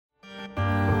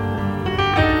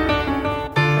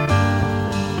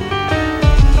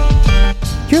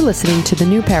You're listening to the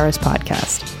New Paris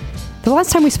podcast. The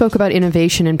last time we spoke about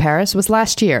innovation in Paris was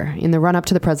last year, in the run-up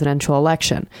to the presidential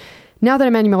election. Now that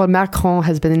Emmanuel Macron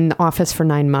has been in office for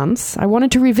 9 months, I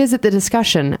wanted to revisit the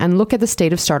discussion and look at the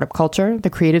state of startup culture, the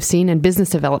creative scene, and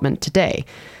business development today.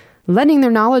 Lending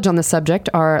their knowledge on the subject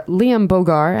are Liam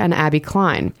Boogar and Abby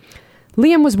Klein.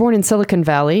 Liam was born in Silicon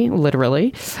Valley,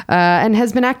 literally, and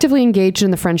has been actively engaged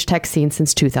in the French tech scene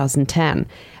since 2010.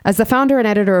 As the founder and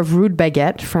editor of Rude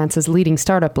Baguette, France's leading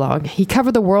startup blog, he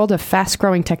covered the world of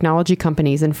fast-growing technology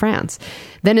companies in France.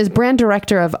 Then as brand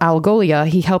director of Algolia,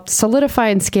 he helped solidify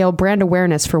and scale brand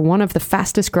awareness for one of the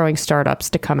fastest-growing startups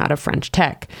to come out of French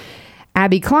tech.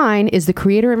 Abby Klein is the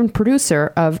creator and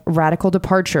producer of Radical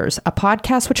Departures, a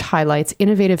podcast which highlights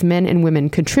innovative men and women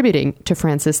contributing to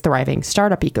France's thriving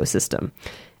startup ecosystem.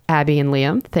 Abby and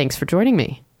Liam, thanks for joining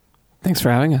me. Thanks for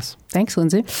having us. Thanks,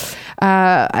 Lindsay.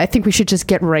 I think we should just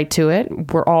get right to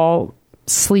it. We're all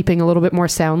sleeping a little bit more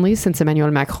soundly since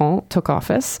Emmanuel Macron took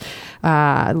office,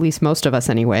 at least most of us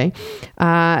anyway.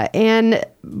 And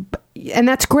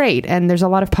that's great. And there's a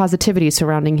lot of positivity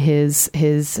surrounding his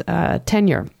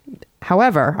tenure.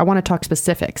 However, I want to talk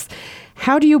specifics.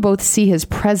 How do you both see his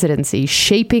presidency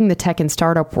shaping the tech and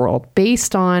startup world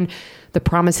based on the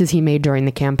promises he made during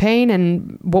the campaign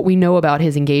and what we know about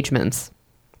his engagements?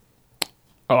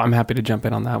 Oh, I'm happy to jump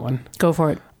in on that one. Go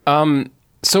for it.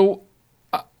 So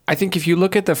I think if you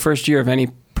look at the first year of any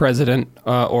president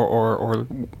or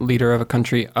leader of a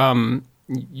country,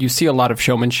 you see a lot of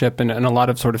showmanship and a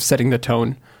lot of sort of setting the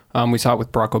tone. We saw it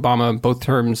with Barack Obama, both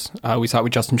terms. We saw it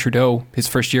with Justin Trudeau. His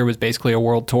first year was basically a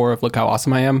world tour of look how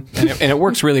awesome I am. And it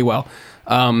works really well.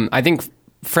 I think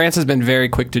France has been very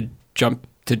quick to jump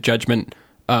to judgment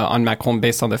on Macron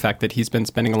based on the fact that he's been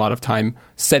spending a lot of time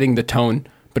setting the tone.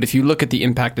 But if you look at the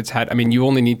impact it's had, I mean, you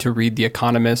only need to read The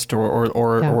Economist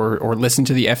or listen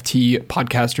to the FT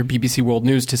podcast or BBC World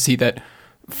News to see that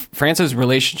France's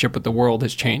relationship with the world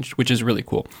has changed, which is really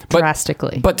cool.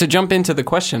 Drastically. But to jump into the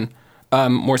question,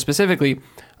 more specifically,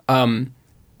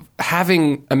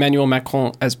 having Emmanuel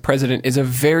Macron as president is a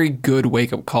very good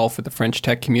wake-up call for the French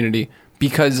tech community,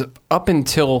 because up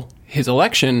until his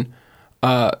election,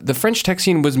 the French tech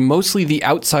scene was mostly the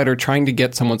outsider trying to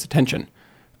get someone's attention.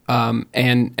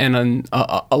 And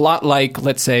a lot like,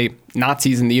 let's say,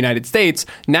 Nazis in the United States,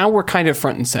 now we're kind of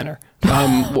front and center.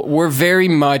 We're very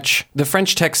much, the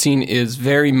French tech scene is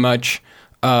very much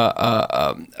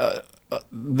the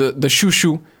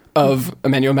chouchou of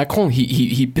Emmanuel Macron.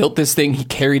 He built this thing, he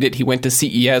carried it, he went to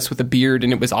CES with a beard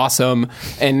and it was awesome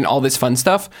and all this fun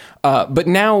stuff. But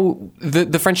now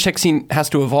the French tech scene has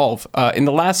to evolve. In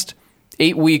the last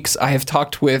 8 weeks, I have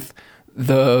talked with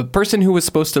the person who was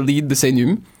supposed to lead the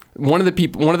CNUM, one of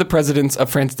the presidents of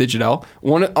France Digital,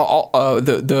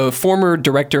 the former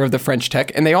director of the French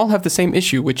tech, and they all have the same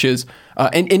issue, which is,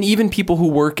 and even people who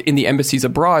work in the embassies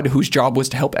abroad, whose job was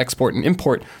to help export and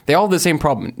import, they all have the same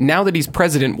problem. Now that he's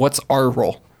president, what's our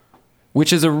role?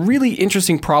 Which is a really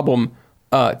interesting problem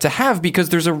to have, because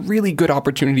there's a really good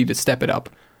opportunity to step it up.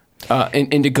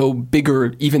 And to go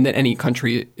bigger even than any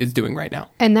country is doing right now.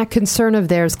 And that concern of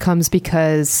theirs comes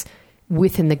because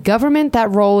within the government,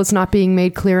 that role is not being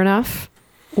made clear enough?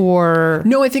 Or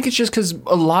no, I think it's just because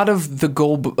a lot of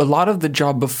the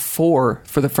job before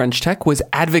for the French tech was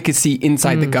advocacy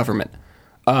inside the government.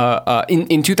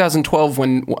 In 2012,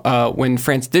 when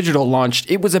France Digital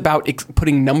launched, it was about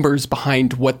putting numbers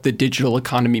behind what the digital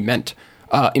economy meant.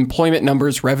 Employment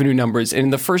numbers, revenue numbers. And in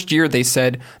the first year, they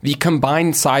said the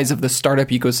combined size of the startup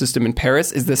ecosystem in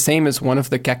Paris is the same as one of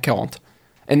the CAC 40.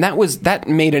 And that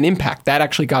made an impact. That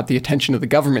actually got the attention of the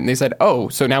government. And they said, oh,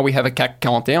 so now we have a CAC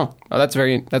 41. Oh, that's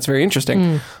very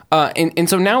interesting. And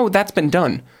so now that's been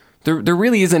done. There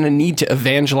really isn't a need to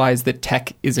evangelize that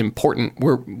tech is important.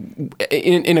 We're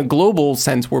in a global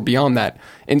sense, we're beyond that.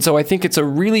 And so I think it's a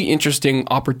really interesting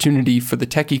opportunity for the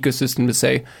tech ecosystem to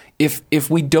say, if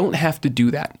we don't have to do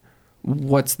that,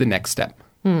 what's the next step?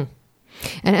 And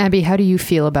Abby, how do you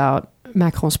feel about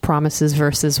Macron's promises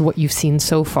versus what you've seen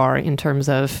so far in terms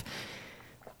of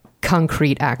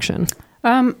concrete action?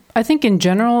 I think in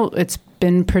general, it's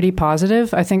been pretty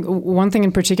positive. I think one thing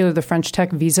in particular, the French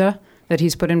tech visa that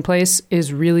he's put in place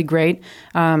is really great.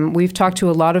 We've talked to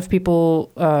a lot of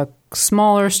people,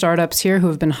 smaller startups here who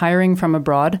have been hiring from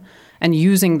abroad and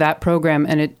using that program.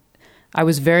 And I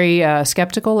was very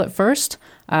skeptical at first.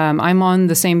 I'm on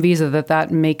the same visa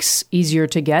that makes easier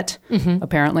to get,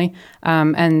 apparently.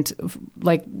 And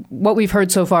like what we've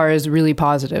heard so far is really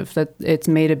positive, that it's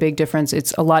made a big difference.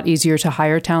 It's a lot easier to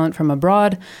hire talent from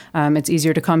abroad. It's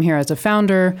easier to come here as a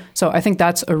founder. So I think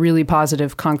that's a really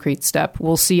positive, concrete step.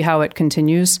 We'll see how it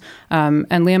continues. And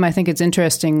Liam, I think it's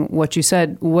interesting what you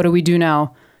said. What do we do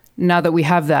now now that we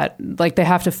have that. Like, they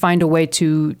have to find a way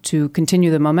to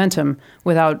continue the momentum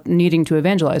without needing to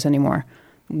evangelize anymore.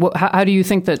 How do you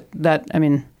think that I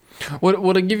mean...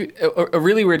 What I give you a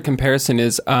really weird comparison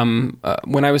is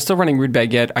when I was still running Rude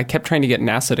Baguette, I kept trying to get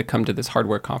NASA to come to this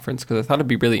hardware conference because I thought it'd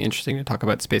be really interesting to talk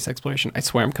about space exploration. I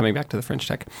swear I'm coming back to the French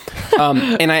Tech.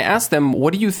 And I asked them,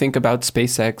 what do you think about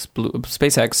SpaceX,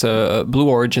 Blue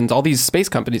Origins, all these space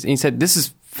companies? And he said, this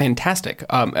is fantastic.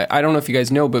 I don't know if you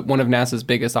guys know, but one of NASA's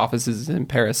biggest offices is in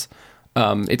Paris.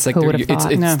 It's like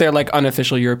their like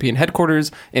unofficial European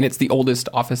headquarters, and it's the oldest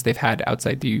office they've had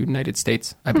outside the United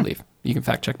States, I believe. You can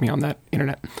fact check me on that,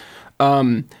 internet.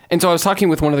 And so I was talking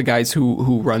with one of the guys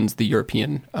who runs the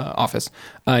European office,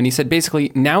 and he said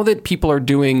basically now that people are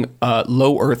doing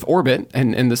low Earth orbit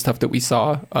and the stuff that we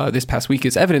saw this past week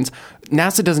is evidence,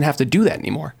 NASA doesn't have to do that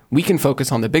anymore. We can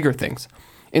focus on the bigger things.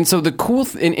 And so the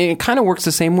and it kind of works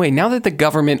the same way. Now that the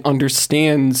government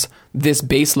understands this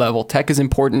base level, tech is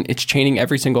important, it's chaining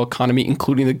every single economy,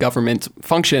 including the government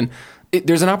function,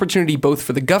 there's an opportunity both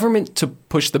for the government to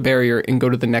push the barrier and go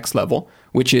to the next level,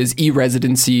 which is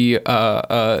e-residency,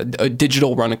 a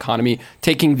digital run economy,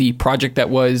 taking the project that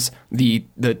was the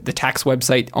tax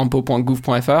website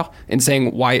impôt.gouv.fr and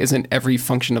saying, why isn't every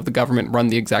function of the government run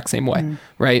the exact same way,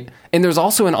 right? And there's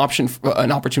also an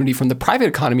opportunity from the private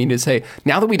economy to say,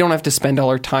 now that we don't have to spend all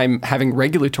our time having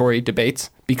regulatory debates,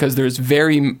 because there's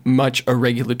very much a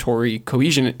regulatory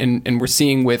cohesion, and we're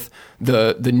seeing with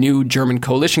the new German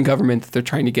coalition government that they're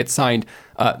trying to get signed,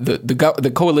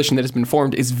 the coalition that has been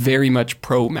formed is very much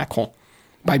pro-Macron.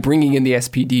 By bringing in the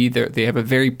SPD, they have a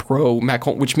very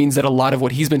pro-Macron, which means that a lot of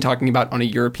what he's been talking about on a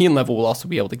European level will also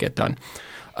be able to get done.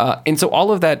 And so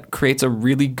all of that creates a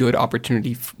really good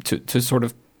opportunity to sort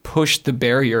of push the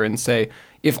barrier and say,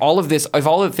 if all of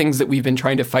the things that we've been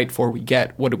trying to fight for we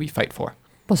get, what do we fight for?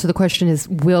 Well, so the question is,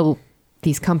 will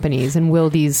these companies and will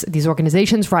these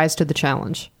organizations rise to the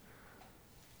challenge?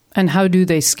 And how do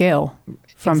they scale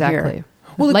from here?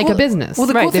 Well, a business. Well,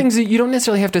 the cool thing is that you don't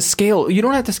necessarily have to scale. You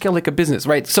don't have to scale like a business,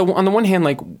 right? So on the one hand,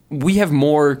 like, we have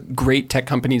more great tech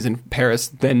companies in Paris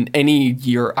than any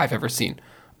year I've ever seen.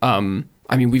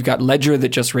 I mean, we've got Ledger that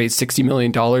just raised $60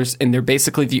 million, and they're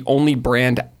basically the only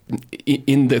brand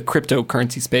in the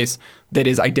cryptocurrency space that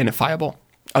is identifiable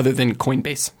other than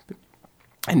Coinbase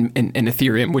and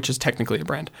Ethereum, which is technically a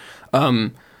brand.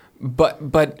 But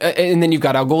and then you've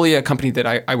got Algolia, a company that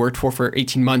I worked for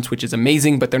 18 months, which is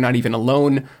amazing, but they're not even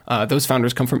alone. Those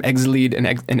founders come from Exelead, and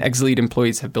Exelead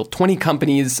employees have built 20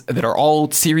 companies that are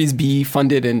all Series B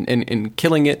funded and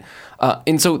killing it.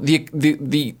 And so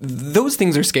those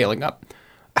things are scaling up.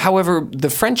 However, the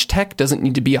French tech doesn't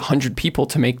need to be 100 people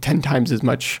to make 10 times as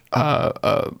much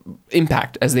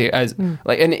impact as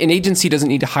like an agency doesn't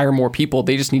need to hire more people.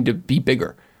 They just need to be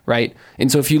bigger. Right.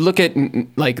 And so if you look at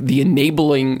like the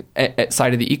enabling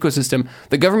side of the ecosystem,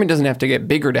 the government doesn't have to get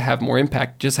bigger to have more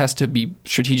impact, just has to be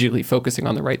strategically focusing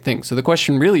on the right thing. So the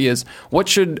question really is, what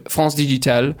should France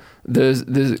Digitale,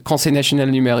 the Conseil National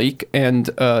Numérique, and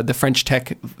the French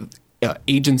tech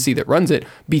agency that runs it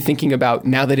be thinking about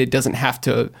now that it doesn't have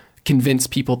to convince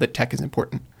people that tech is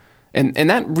important? And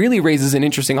that really raises an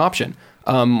interesting option.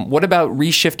 What about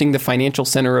reshifting the financial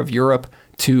center of Europe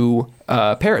to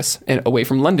Paris and away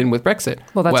from London with Brexit?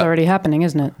 Well, that's already happening,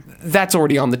 isn't it? That's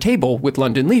already on the table with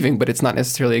London leaving, but it's not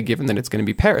necessarily a given that it's going to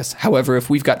be Paris. However, if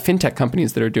we've got fintech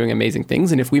companies that are doing amazing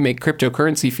things, and if we make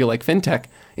cryptocurrency feel like fintech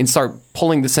and start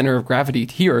pulling the center of gravity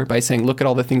here by saying, look at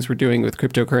all the things we're doing with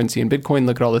cryptocurrency and Bitcoin,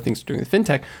 look at all the things we're doing with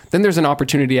fintech, then there's an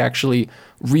opportunity to actually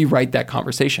rewrite that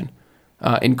conversation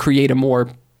and create a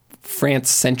more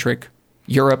France-centric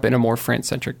Europe and a more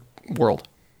France-centric world.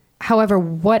 However,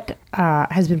 what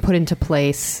has been put into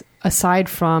place, aside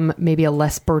from maybe a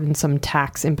less burdensome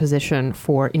tax imposition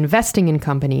for investing in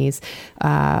companies,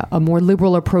 a more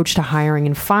liberal approach to hiring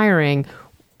and firing,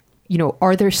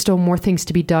 are there still more things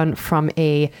to be done from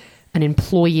an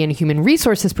employee and human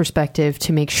resources perspective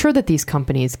to make sure that these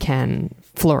companies can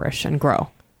flourish and grow?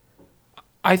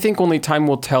 I think only time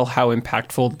will tell how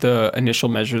impactful the initial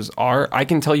measures are. I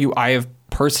can tell you I have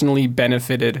personally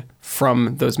benefited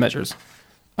from those measures.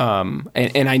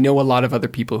 And I know a lot of other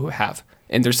people who have.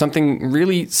 And there's something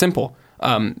really simple.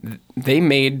 They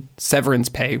made severance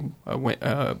pay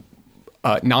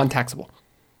non-taxable.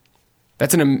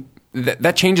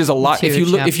 That changes a lot.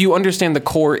 Huge, if you understand the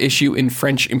core issue in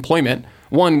French employment,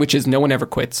 one, which is no one ever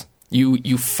quits.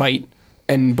 You fight,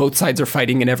 and both sides are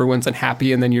fighting, and everyone's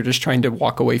unhappy, and then you're just trying to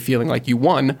walk away feeling like you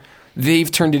won. They've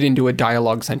turned it into a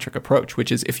dialogue-centric approach,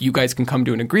 which is if you guys can come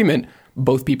to an agreement,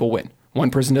 both people win. One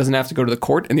person doesn't have to go to the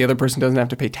court, and the other person doesn't have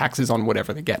to pay taxes on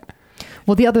whatever they get.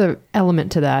 Well, the other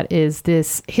element to that is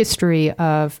this history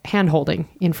of hand-holding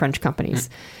in French companies.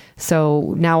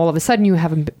 So now all of a sudden you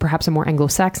have perhaps a more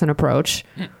Anglo-Saxon approach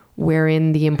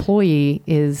wherein the employee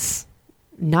is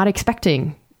not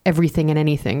expecting everything and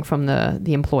anything from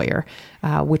the employer,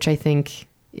 which I think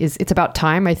it's about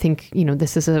time. I think,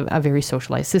 this is a very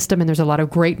socialized system, and there's a lot of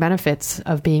great benefits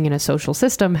of being in a social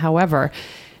system. However,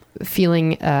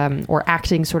 feeling or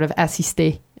acting sort of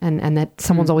assisté, and that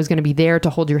someone's always going to be there to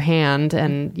hold your hand,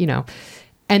 and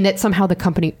and that somehow the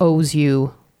company owes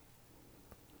you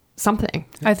something.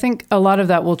 I think a lot of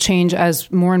that will change as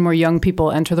more and more young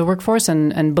people enter the workforce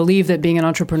and believe that being an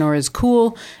entrepreneur is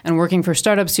cool, and working for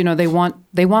startups, they want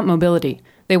mobility.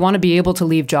 They want to be able to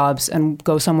leave jobs and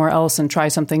go somewhere else and try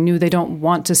something new. They don't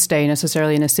want to stay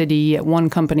necessarily in a city at one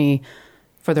company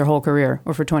for their whole career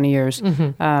or for 20 years.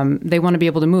 They want to be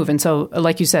able to move. And so,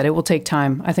 like you said, it will take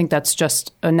time. I think that's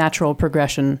just a natural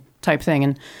progression type thing.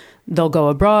 And they'll go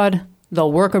abroad,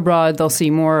 they'll work abroad, they'll see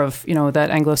more of, that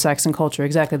Anglo-Saxon culture.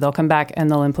 Exactly. They'll come back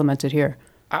and they'll implement it here.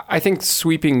 I think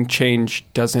sweeping change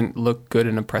doesn't look good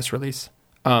in a press release.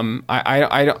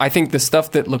 I think the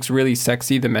stuff that looks really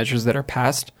sexy, the measures that are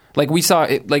passed, like we saw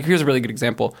it, like here's a really good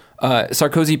example.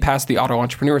 Sarkozy passed the auto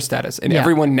entrepreneur status, and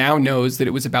everyone now knows that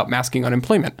it was about masking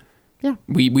unemployment. Yeah.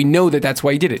 We know that that's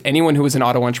why he did it. Anyone who was an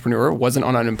auto entrepreneur wasn't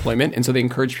on unemployment, and so they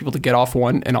encouraged people to get off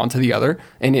one and onto the other,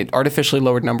 and it artificially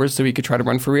lowered numbers so he could try to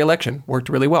run for re-election. Worked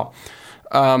really well.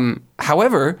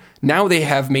 However, now they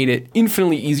have made it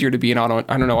infinitely easier to be an auto.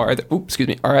 I don't know.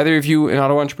 Are either of you an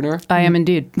auto entrepreneur? I am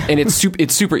indeed. And it's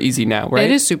super easy now, right?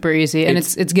 It is super easy, and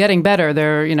it's getting better.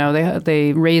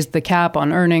 They raised the cap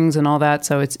on earnings and all that,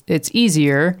 so it's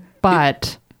easier.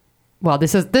 But well,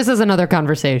 this is another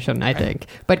conversation, I think.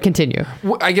 But continue.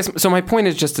 Well, I guess so. My point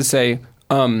is just to say,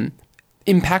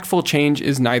 impactful change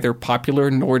is neither popular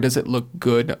nor does it look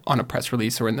good on a press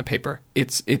release or in the paper.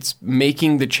 It's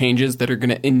making the changes that are going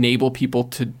to enable people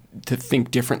to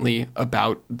think differently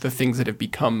about the things that have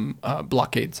become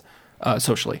blockades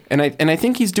socially. And I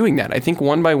think he's doing that. I think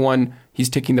one by one he's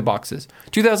ticking the boxes.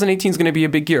 2018 is going to be a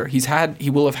big year. He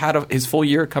will have had his full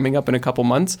year coming up in a couple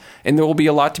months, and there will be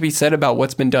a lot to be said about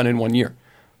what's been done in 1 year.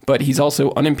 But he's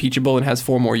also unimpeachable and has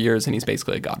 4 more years, and he's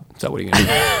basically a god. So what are you going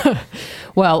to do?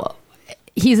 Well,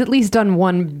 he's at least done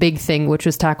one big thing, which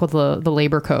was tackle the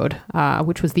labor code,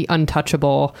 which was the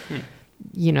untouchable,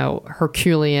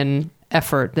 Herculean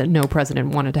effort that no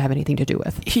president wanted to have anything to do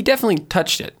with. He definitely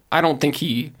touched it. I don't think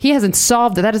he hasn't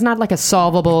solved it. That is not like a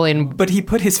solvable But he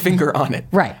put his finger on it.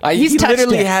 Right. He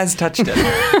literally has touched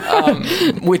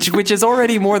it, which is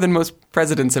already more than most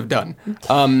presidents have done.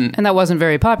 And that wasn't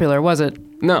very popular, was it?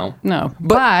 No.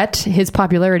 But his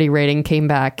popularity rating came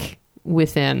back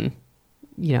within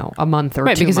a month or 2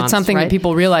 months. Because it's something that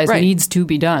people realize needs to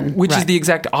be done. Which is the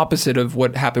exact opposite of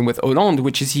what happened with Hollande,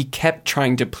 which is he kept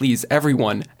trying to please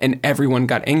everyone, and everyone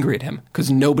got angry at him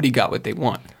because nobody got what they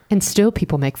want. And still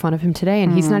people make fun of him today,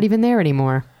 and he's not even there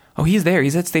anymore. Oh, he's there.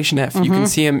 He's at Station F. You can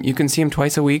see him. You can see him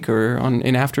twice a week or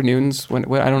in afternoons. I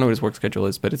don't know what his work schedule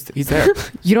is, but he's there.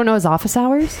 You don't know his office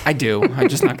hours? I do. I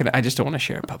just don't want to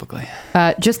share it publicly.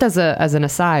 Just as an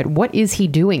aside, what is he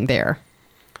doing there?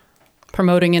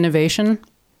 Promoting innovation.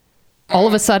 All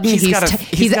of a sudden,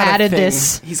 he's added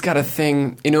this. He's got a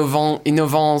thing. Innovant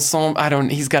ensemble.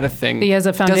 He's got a thing. He has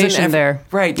a foundation there.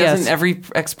 Right. Doesn't every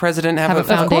ex-president have a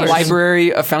foundation?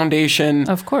 Library, a foundation?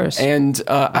 Of course. And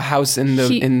a house in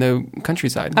the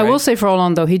countryside. I right? will say for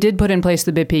Hollande, though, he did put in place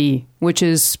the BPI, which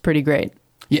is pretty great.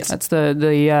 Yes. That's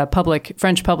the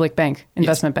French public bank,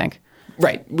 investment bank.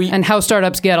 Right. And how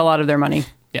startups get a lot of their money.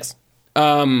 Yes.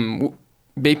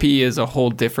 BPI is a whole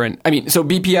different... so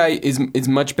BPI is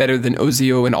much better than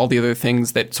OZIO and all the other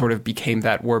things that sort of became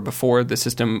that were before. The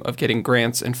system of getting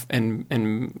grants and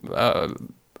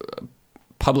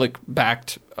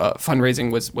public-backed fundraising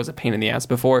was a pain in the ass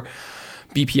before.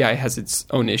 BPI has its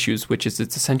own issues, which is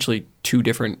it's essentially 2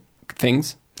 different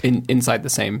things inside the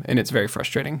same, and it's very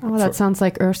frustrating. Oh, that sounds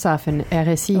like URSAF and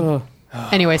RSI. Oh.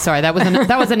 Anyway, sorry, that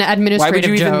was an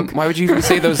administrative joke. Why would you even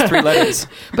say those 3 letters?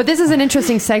 But this is an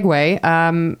interesting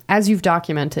segue. As you've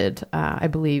documented, I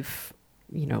believe,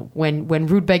 when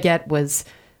Rude Baguette was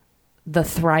the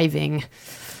thriving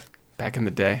back in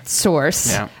the day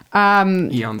source. Yeah.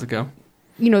 Eons ago.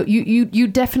 You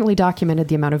definitely documented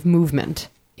the amount of movement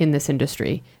in this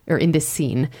industry or in this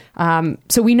scene.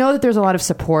 So we know that there's a lot of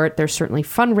support. There's certainly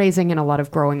fundraising and a lot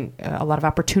of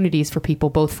opportunities for people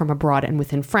both from abroad and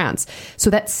within France. So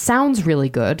that sounds really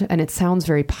good and it sounds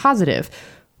very positive.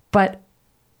 But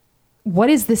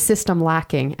what is this system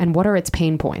lacking and what are its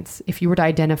pain points? If you were to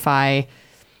identify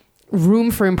room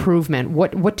for improvement,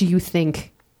 what do you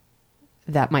think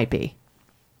that might be?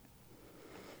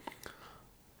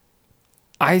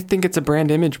 I think it's a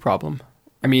brand image problem.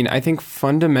 I mean, I think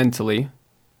fundamentally,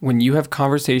 when you have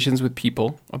conversations with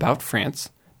people about France,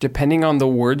 depending on the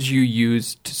words you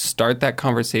use to start that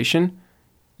conversation,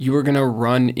 you are going to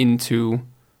run into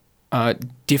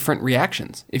different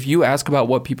reactions. If you ask about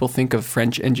what people think of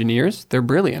French engineers, they're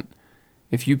brilliant.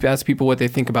 If you ask people what they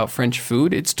think about French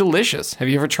food, it's delicious. Have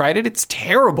you ever tried it? It's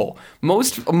terrible.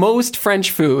 Most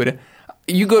French food,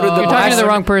 you go to you're talking to the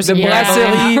wrong person. The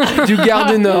Brasserie du Gare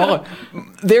du Nord.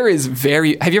 There is have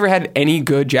you ever had any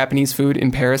good Japanese food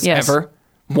in Paris ever?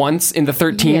 Once in the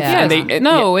 13th? Yeah.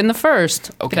 In the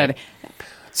first. Okay.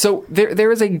 So there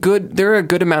are a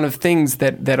good amount of things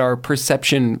that are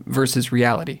perception versus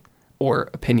reality, or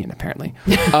opinion, apparently.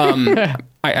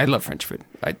 I love French food.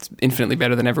 It's infinitely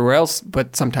better than everywhere else,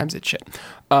 but sometimes it's shit.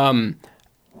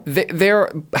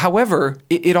 However,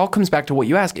 it all comes back to what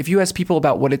you ask. If you ask people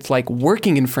about what it's like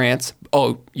working in France,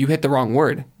 you hit the wrong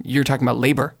word. You're talking about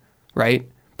labor, right?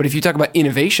 But if you talk about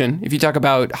innovation, if you talk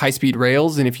about high-speed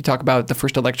rails, and if you talk about the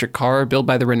first electric car built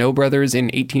by the Renault brothers in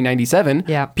 1897,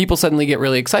 people suddenly get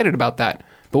really excited about that.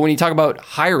 But when you talk about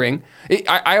hiring,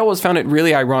 I always found it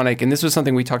really ironic, and this was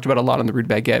something we talked about a lot on the Rue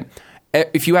de Baguette.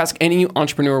 If you ask any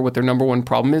entrepreneur what their number one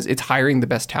problem is, it's hiring the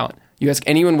best talent. You ask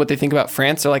anyone what they think about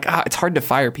France, they're like, it's hard to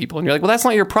fire people. And you're like, well, that's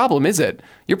not your problem, is it?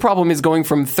 Your problem is going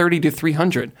from 30 to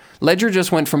 300. Ledger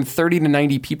just went from 30 to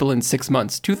 90 people in 6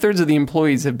 months. 2/3 of the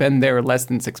employees have been there less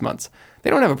than 6 months. They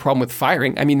don't have a problem with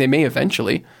firing. I mean, they may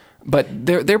eventually, but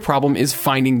their problem is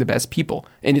finding the best people.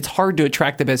 And it's hard to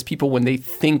attract the best people when they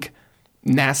think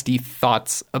nasty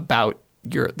thoughts about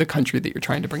the country that you're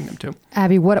trying to bring them to.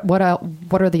 Abby, what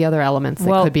are the other elements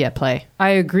that could be at play? I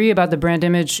agree about the brand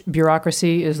image.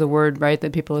 Bureaucracy is the word, right,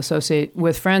 that people associate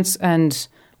with France. And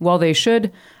while they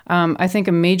should, I think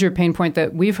a major pain point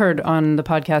that we've heard on the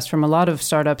podcast from a lot of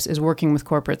startups is working with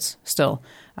corporates still.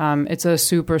 It's a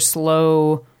super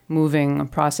slow moving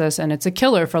process, and it's a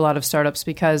killer for a lot of startups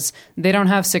because they don't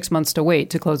have 6 months to wait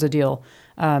to close a deal.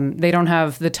 They don't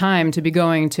have the time to be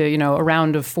going to a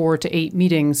round of 4 to 8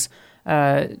 meetings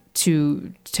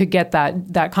to get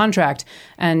that contract.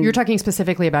 And you're talking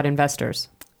specifically about investors.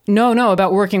 No,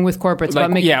 about working with corporates.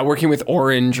 Working with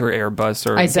Orange or Airbus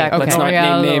or exactly. Let's not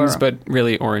name names, but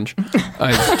really Orange.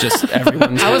 Just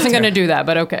everyone's. I wasn't going to do that,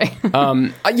 but okay.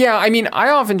 I mean,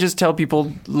 I often just tell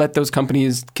people let those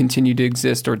companies continue to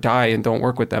exist or die and don't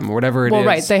work with them or whatever it is. Well,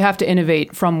 right, they have to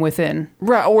innovate from within.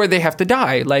 Right, or they have to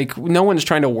die. Like no one's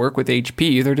trying to work with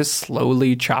HP; they're just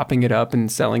slowly chopping it up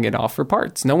and selling it off for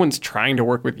parts. No one's trying to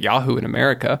work with Yahoo in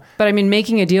America. But I mean,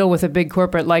 making a deal with a big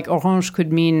corporate like Orange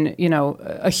could mean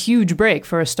a huge break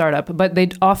for a startup, but they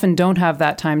often don't have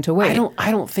that time to wait.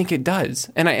 I don't think it does,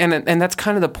 and that's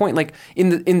kind of the point. Like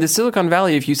in the Silicon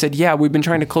Valley, if you said, "Yeah, we've been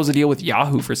trying to close a deal with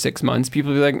Yahoo for 6 months,"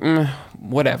 people would be like,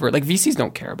 "Whatever." Like VCs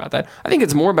don't care about that. I think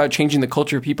it's more about changing the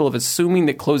culture of people of assuming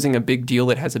that closing a big deal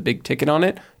that has a big ticket on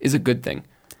it is a good thing.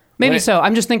 Maybe so.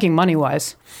 I'm just thinking money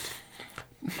wise.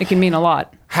 It can mean a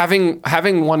lot. Having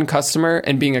one customer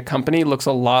and being a company looks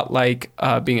a lot like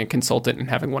being a consultant and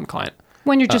having one client.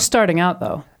 When you're just starting out,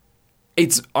 though.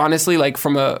 It's honestly like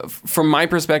from my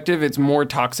perspective, it's more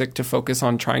toxic to focus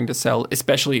on trying to sell,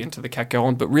 especially into the CAC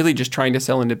 40, but really just trying to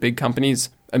sell into big companies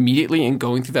immediately and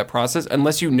going through that process.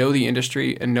 Unless you know the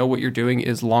industry and know what you're doing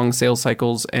is long sales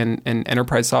cycles and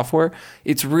enterprise software,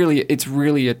 it's really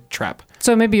a trap.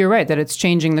 So maybe you're right that it's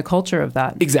changing the culture of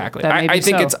that. Exactly. I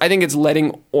think it's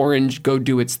letting Orange go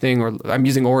do its thing, or I'm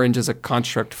using Orange as a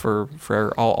construct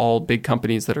for all big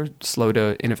companies that are slow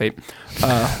to innovate.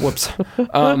 Whoops.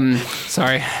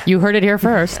 Sorry. You heard it here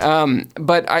first.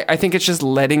 But I think it's just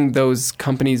letting those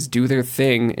companies do their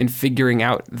thing and figuring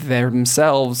out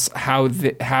themselves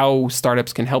how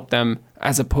startups can help them,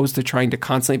 as opposed to trying to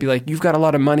constantly be like, you've got a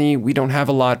lot of money, we don't have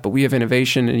a lot, but we have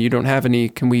innovation and you don't have any.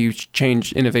 Can we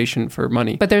change innovation for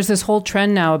money? But there's this whole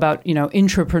trend now about,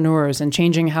 intrapreneurs and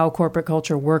changing how corporate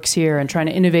culture works here and trying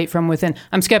to innovate from within.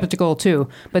 I'm skeptical too,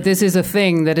 but this is a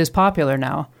thing that is popular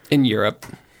now. In Europe.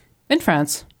 In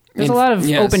France. There's a lot of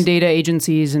open data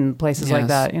agencies and places like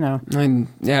that,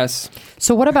 Yes.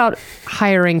 So what about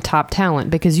hiring top talent?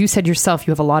 Because you said yourself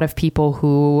you have a lot of people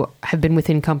who have been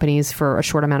within companies for a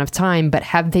short amount of time, but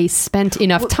have they spent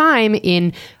enough time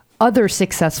in other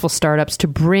successful startups to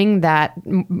bring that,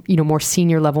 more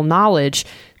senior level knowledge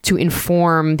to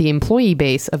inform the employee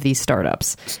base of these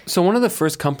startups? So one of the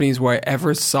first companies where I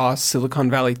ever saw Silicon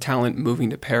Valley talent moving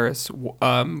to Paris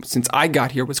since I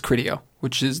got here was Criteo,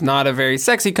 which is not a very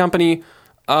sexy company,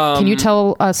 Can you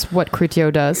tell us what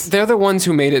Criteo does? They're the ones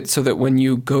who made it so that when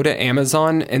you go to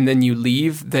Amazon and then you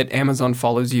leave, that Amazon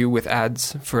follows you with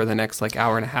ads for the next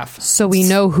hour and a half. So we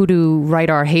know who to write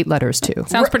our hate letters to.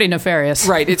 Sounds pretty nefarious.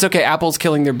 Right. It's okay. Apple's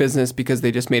killing their business because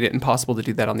they just made it impossible to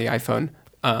do that on the iPhone.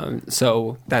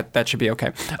 So that should be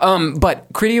okay.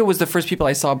 But Criteo was the first people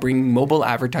I saw bring mobile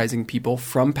advertising people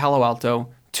from Palo Alto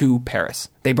to Paris.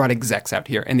 They brought execs out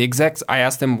here. And the execs, I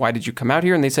asked them, why did you come out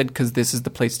here? And they said, because this is the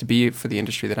place to be for the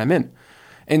industry that I'm in.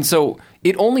 And so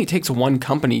it only takes one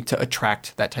company to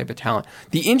attract that type of talent.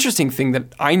 The interesting thing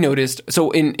that I noticed,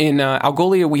 so in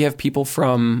Algolia, we have people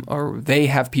from, or they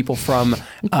have people from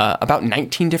about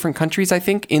 19 different countries, I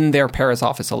think, in their Paris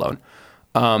office alone.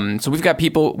 So we've got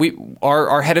people.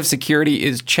 Our head of security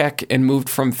is Czech and moved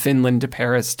from Finland to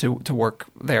Paris to work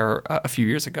there a few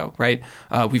years ago. Right.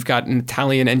 We've got an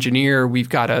Italian engineer. We've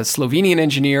got a Slovenian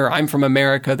engineer. I'm from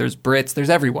America. There's Brits. There's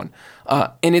everyone.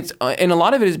 And a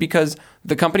lot of it is because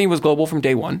the company was global from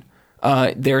day one.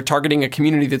 They're targeting a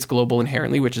community that's global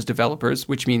inherently, which is developers,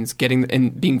 which means getting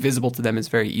and being visible to them is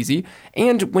very easy.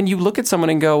 And when you look at someone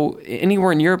and go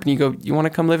anywhere in Europe and you go, you want to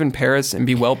come live in Paris and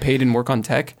be well paid and work on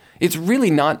tech, it's really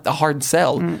not a hard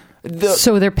sell.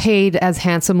 So they're paid as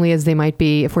handsomely as they might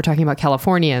be if we're talking about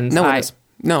Californians. No,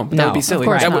 that would be silly. Of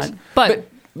course not. But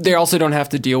they also don't have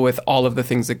to deal with all of the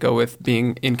things that go with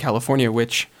being in California,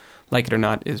 which, like it or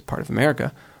not, is part of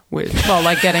America. Well,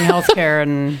 like getting healthcare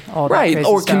and all that right, crazy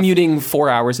or stuff. commuting 4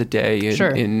 hours a day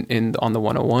in on the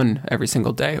 101 every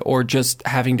single day, or just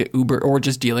having to Uber, or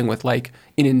just dealing with an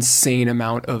insane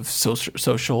amount of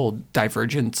social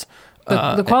divergence.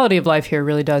 The quality of life here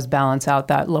really does balance out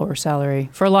that lower salary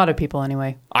for a lot of people,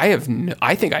 anyway. I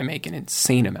think I make an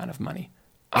insane amount of money.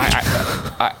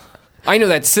 I know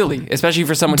that's silly, especially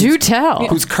for someone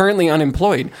who's currently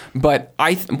unemployed. But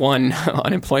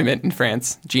unemployment in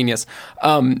France, genius.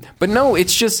 But no,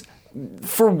 it's just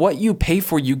for what you pay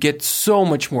for, you get so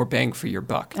much more bang for your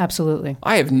buck. Absolutely.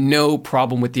 I have no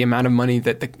problem with the amount of money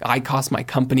that I cost my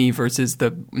company versus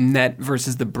the net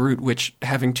versus the brute, which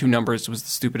having two numbers was the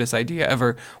stupidest idea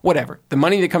ever. Whatever. The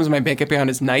money that comes in my bank account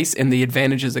is nice, and the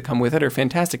advantages that come with it are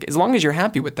fantastic. As long as you're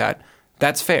happy with that,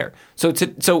 that's fair.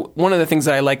 So one of the things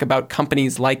that I like about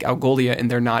companies like Algolia, and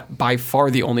they're not by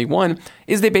far the only one,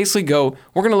 is they basically go,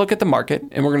 we're going to look at the market,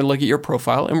 and we're going to look at your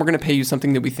profile, and we're going to pay you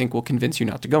something that we think will convince you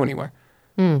not to go anywhere.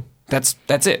 That's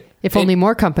it. If only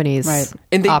more companies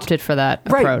opted for that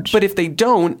approach. Right, but if they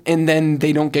don't, and then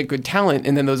they don't get good talent,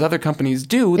 and then those other companies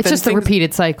do, it's just a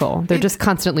repeated cycle. They're just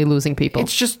constantly losing people.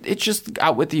 It's just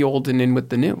out with the old and in with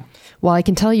the new. Well, I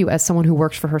can tell you, as someone who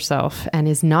works for herself and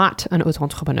is not an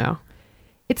auto-entrepreneur,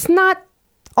 it's not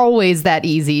always that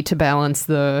easy to balance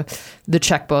the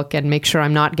checkbook and make sure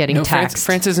I'm not getting taxed.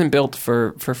 France isn't built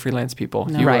for freelance people.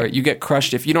 No. You get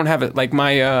crushed if you don't have it. Like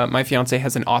my fiance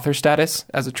has an author status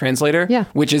as a translator,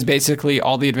 which is basically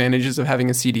all the advantages of having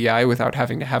a CDI without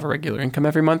having to have a regular income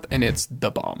every month, and it's the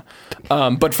bomb.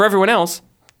 But for everyone else,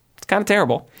 it's kind of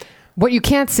terrible. What you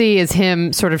can't see is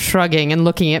him sort of shrugging and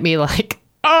looking at me like,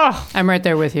 oh, I'm right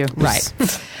there with you. Right.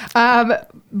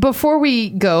 Before we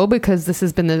go, because this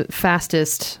has been the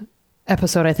fastest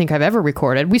episode I think I've ever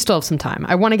recorded, we still have some time.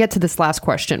 I want to get to this last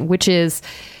question, which is,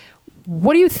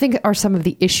 what do you think are some of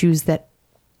the issues that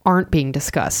aren't being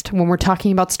discussed when we're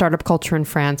talking about startup culture in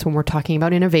France, when we're talking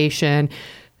about innovation,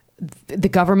 the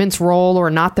government's role or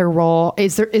not their role?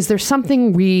 Is there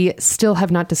something we still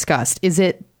have not discussed? Is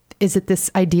it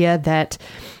this idea that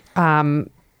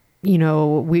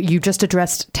you just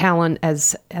addressed talent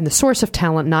and the source of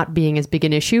talent not being as big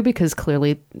an issue because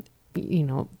clearly,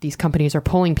 these companies are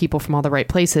pulling people from all the right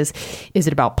places. Is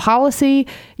it about policy?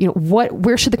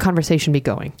 Where should the conversation be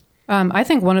going? I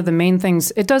think one of the main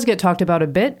things, it does get talked about a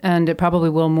bit, and it probably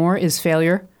will more, is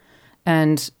failure.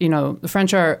 And, the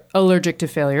French are allergic to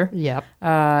failure. Yep.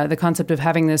 The concept of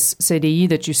having this CDI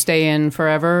that you stay in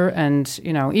forever. And,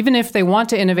 even if they want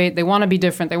to innovate, they want to be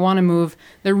different, they want to move,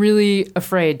 they're really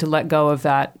afraid to let go of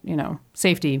that,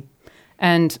 safety.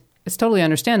 And it's totally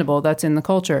understandable. That's in the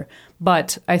culture.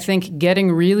 But I think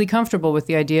getting really comfortable with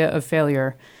the idea of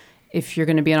failure, if you're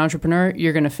going to be an entrepreneur,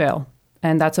 you're going to fail.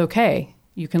 And that's okay.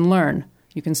 You can learn.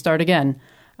 You can start again.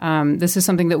 This is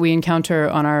something that we encounter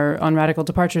on Radical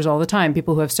Departures all the time.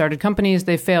 People who have started companies,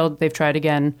 they've failed, they've tried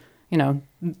again.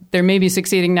 They're maybe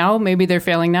succeeding now, maybe they're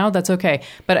failing now. That's okay.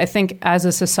 But I think as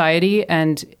a society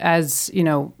and as,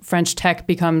 French tech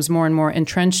becomes more and more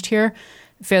entrenched here,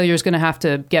 failure is going to have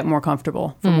to get more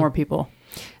comfortable for more people.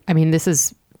 I mean, this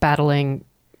is battling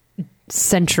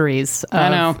centuries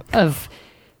of...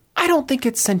 I don't think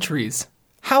it's centuries.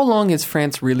 how long has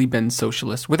France really been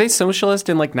socialist? Were they socialist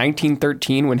in like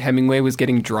 1913 when Hemingway was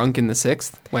getting drunk in the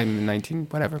 6th? When 19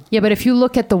 whatever. Yeah, but if you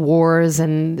look at the wars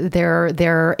and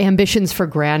their ambitions for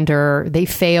grandeur, they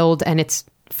failed, and it's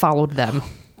followed them.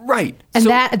 Right. And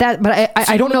but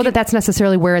I don't know that that's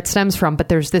necessarily where it stems from, but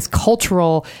there's this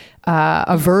cultural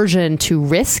aversion to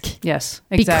risk. Yes,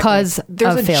 exactly. Because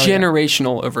there's of a failure.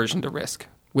 generational aversion to risk,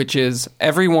 which is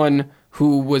everyone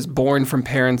who was born from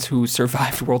parents who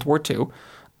survived World War II,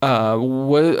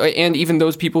 and even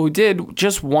those people who did,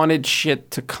 just wanted shit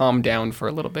to calm down for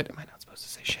a little bit. Am I not supposed to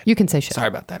say shit? You can say shit. Sorry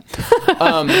about that.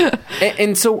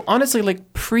 And so honestly,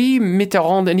 like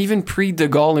pre-Mitterrand and even pre-de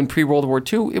Gaulle and pre-World War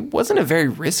II, it wasn't a very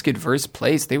risk-adverse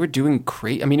place. They were doing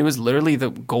great. I mean, it was literally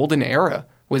the golden era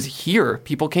was here.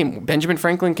 People came, Benjamin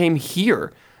Franklin came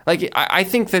here. Like, I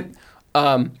think that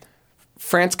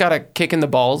France got a kick in the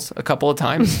balls a couple of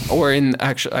times, or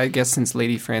actually, I guess since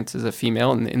Lady France is a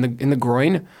female, in the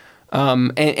groin,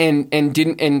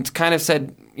 and kind of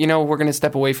said, we're going to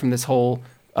step away from this whole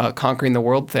conquering the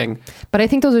world thing. But I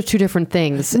think those are two different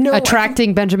things. No,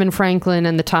 attracting Benjamin Franklin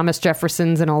and the Thomas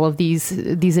Jeffersons and all of these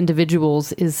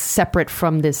individuals is separate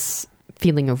from this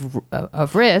feeling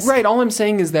of risk. Right. All I'm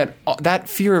saying is that that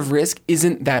fear of risk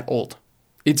isn't that old.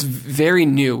 It's very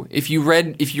new. If you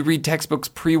read textbooks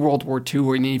pre-World War II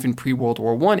or even pre-World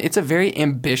War I, it's a very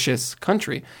ambitious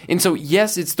country. And so,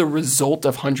 yes, it's the result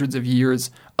of hundreds of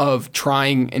years of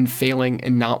trying and failing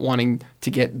and not wanting to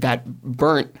get that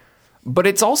burnt. But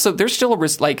it's also, there's still a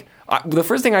risk. Like, the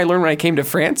first thing I learned when I came to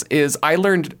France is I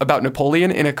learned about Napoleon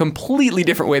in a completely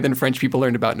different way than French people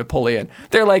learned about Napoleon.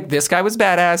 They're like, this guy was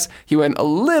badass. He went a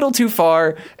little too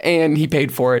far and he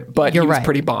paid for it, but he was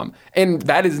pretty bomb. And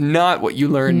that is not what you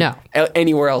learn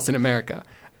anywhere else in America.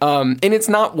 And it's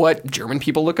not what German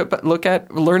people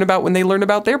learn about when they learn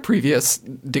about their previous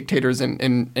dictators and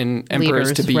emperors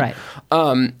leaders, to be. Right.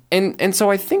 And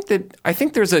so I think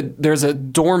there's a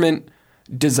dormant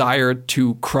desire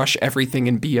to crush everything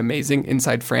and be amazing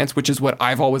inside France, which is what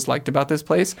I've always liked about this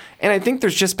place. And I think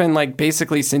there's just been like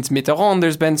basically since Mitterrand,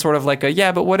 there's been sort of like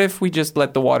but what if we just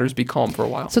let the waters be calm for a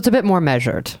while? So it's a bit more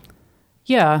measured.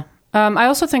 Yeah. I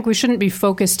also think we shouldn't be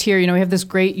focused here. We have this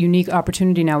great, unique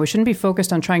opportunity now. We shouldn't be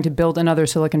focused on trying to build another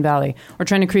Silicon Valley or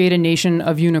trying to create a nation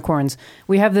of unicorns.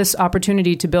 We have this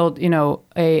opportunity to build,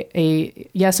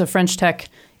 a French tech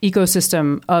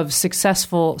ecosystem of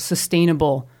successful,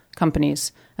 sustainable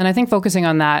companies. And I think focusing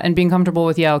on that and being comfortable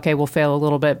with, we'll fail a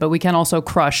little bit, but we can also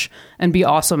crush and be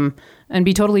awesome and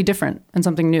be totally different and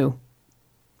something new.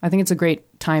 I think it's a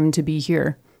great time to be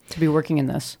here, to be working in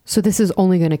this. So this is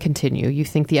only going to continue. You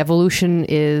think the evolution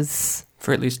is...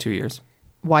 For at least 2 years.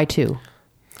 Why 2?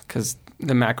 Because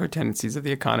the macro tendencies of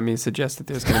the economy suggest that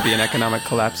there's going to be an economic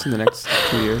collapse in the next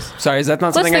 2 years. Sorry, is that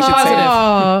not something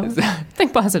I should say?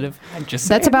 Think positive. I'm just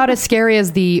saying. That's about as scary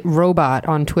as the robot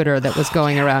on Twitter that was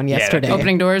going around yesterday.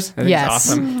 Opening doors? Yes.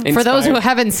 Awesome. For those who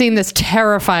haven't seen this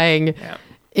terrifying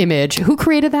image, who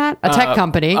created that? A tech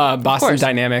company. Boston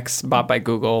Dynamics, bought by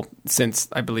Google, since,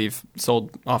 I believe, sold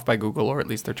off by Google, or at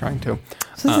least they're trying to.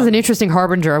 So this is an interesting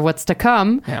harbinger of what's to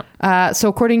come. Yeah. So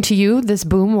according to you, this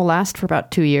boom will last for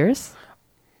about 2 years.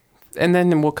 And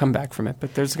then we'll come back from it,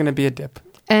 but there's going to be a dip.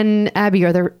 And Abby,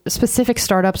 are there specific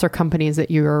startups or companies that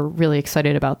you're really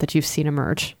excited about that you've seen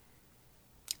emerge?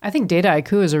 I think Data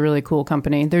IQ is a really cool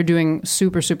company. They're doing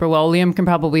super, super well. Liam can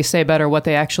probably say better what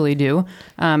they actually do.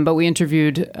 But we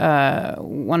interviewed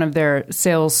one of their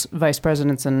sales vice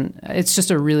presidents, and it's just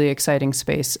a really exciting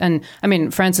space. And I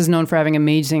mean, France is known for having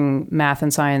amazing math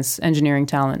and science engineering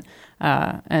talent.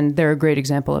 And they're a great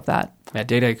example of that. Yeah,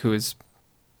 Data IQ is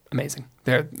amazing.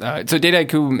 So Data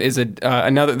IQ is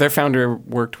another. Their founder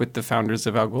worked with the founders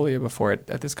of Algolia before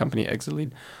at this company,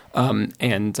 Exalead,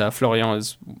 and Florian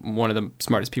is one of the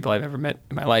smartest people I've ever met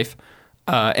in my life.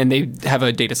 And they have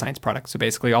a data science product. So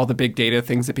basically, all the big data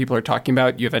things that people are talking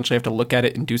about, you eventually have to look at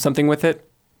it and do something with it.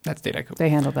 That's Data IQ. They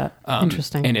handle that.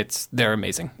 Interesting. And they're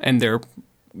amazing, and they're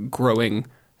growing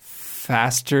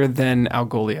faster than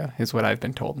Algolia is what I've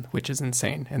been told, which is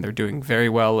insane. And they're doing very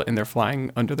well, and they're flying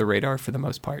under the radar for the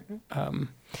most part.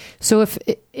 So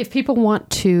if people want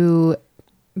to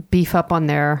beef up on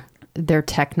their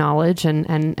tech knowledge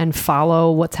and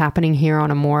follow what's happening here on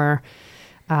a more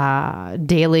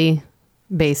daily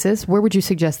basis, where would you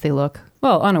suggest they look?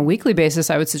 Well, on a weekly basis,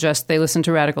 I would suggest they listen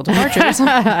to Radical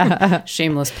Departures.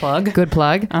 Shameless plug. Good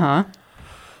plug. Uh-huh.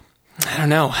 I don't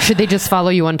know. Should they just follow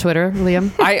you on Twitter,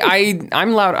 Liam?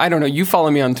 I'm loud. I don't know. You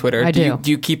follow me on Twitter. I do. Do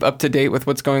you keep up to date with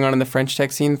what's going on in the French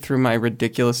tech scene through my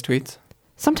ridiculous tweets?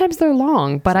 Sometimes they're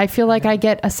long, but I feel like I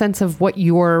get a sense of what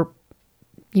your,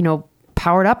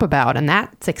 powered up about. And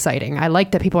that's exciting. I like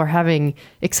that people are having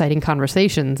exciting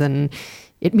conversations, and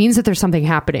it means that there's something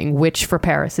happening, which for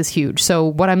Paris is huge. So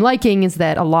what I'm liking is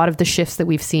that a lot of the shifts that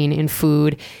we've seen in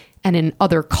food and in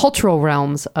other cultural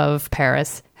realms of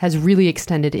Paris has really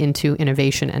extended into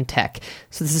innovation and tech.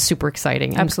 So this is super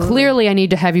exciting. Absolutely. And clearly I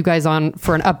need to have you guys on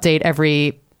for an update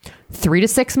every 3 to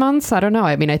 6 months. I don't know.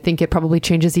 I mean, I think it probably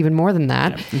changes even more than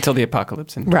that. Yeah, until the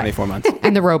apocalypse in 24 months.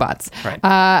 And the robots. Right.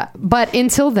 But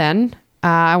until then,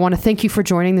 I want to thank you for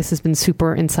joining. This has been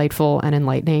super insightful and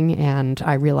enlightening. And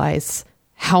I realize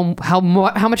how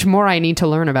much more I need to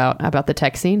learn about the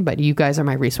tech scene, but you guys are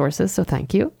my resources. So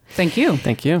thank you. Thank you.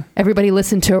 Thank you. Everybody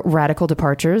listen to Radical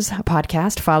Departures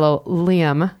podcast. Follow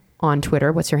Liam on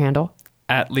Twitter. What's your handle?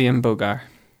 At Liam Boogar.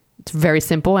 It's very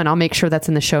simple, and I'll make sure that's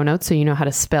in the show notes so you know how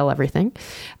to spell everything.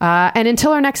 And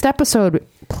until our next episode,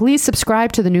 please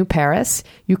subscribe to The New Paris.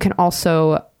 You can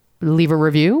also leave a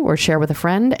review or share with a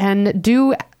friend, and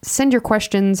do send your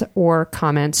questions or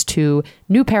comments to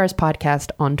New Paris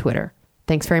Podcast on Twitter.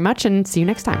 Thanks very much, and see you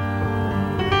next time.